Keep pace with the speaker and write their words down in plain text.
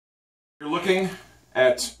You're looking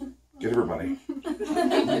at, get everybody,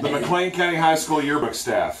 the McLean County High School yearbook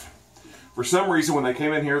staff. For some reason, when they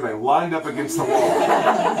came in here, they lined up against the wall.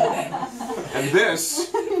 And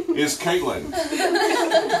this is Caitlin.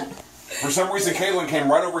 For some reason, Caitlin came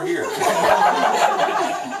right over here.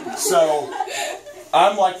 So,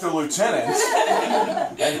 I'm like the lieutenant,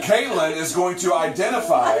 and Caitlin is going to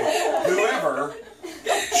identify whoever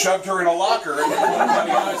shoved her in a locker at McLean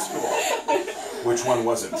County High School. Which one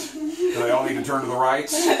was it? Do they all need to turn to the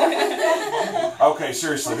right? Okay,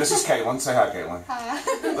 seriously, this is Caitlin. Say hi, Caitlin.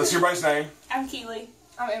 Hi. Let's hear everybody's name. I'm Keely.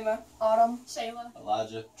 I'm Emma. Autumn. Shayla.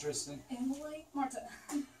 Elijah. Tristan. Emily. Marta.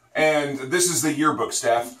 And this is the yearbook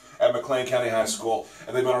staff at McLean County High School,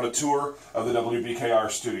 and they've been on a tour of the WBKR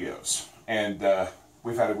studios. And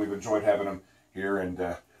we've enjoyed having them here, and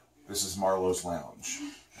this is Marlowe's Lounge.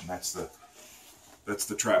 And that's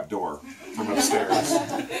the trap door from upstairs.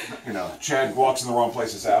 You know, Chad walks in the wrong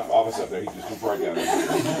place. His office up there. He just goes right down there.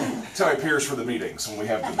 That's how he appears for the meetings when we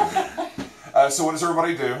have the meeting. So what does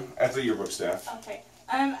everybody do at the yearbook staff? Okay.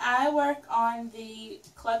 I work on the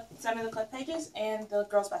club, some of the club pages, and the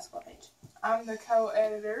girls' basketball page. I'm the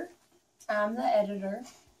co-editor. I'm the editor.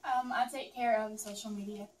 I take care of social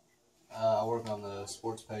media. I work on the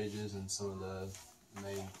sports pages and some of the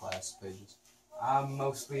main class pages. I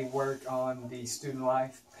mostly work on the student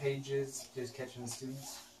life pages, just catching the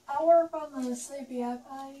students. I work on the CBI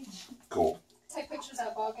page. Cool. Take pictures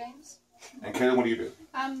at ball games. And Caitlin, what do you do?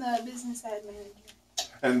 I'm the business admin.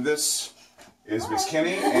 And this is Miss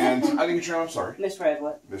Kenny, and I didn't get your name, I'm sorry. Miss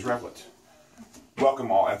Redwood. Ms. Revlett.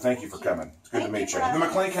 Welcome all, and thank you for coming. It's good to meet you. The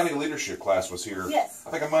McLean County Leadership class was here, Yes.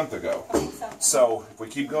 I think, a month ago. So, if we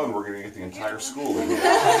keep going, we're going to get the entire school in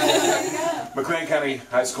here. McLean County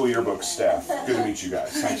High School yearbook staff. Good to meet you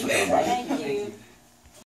guys. Thanks for coming by.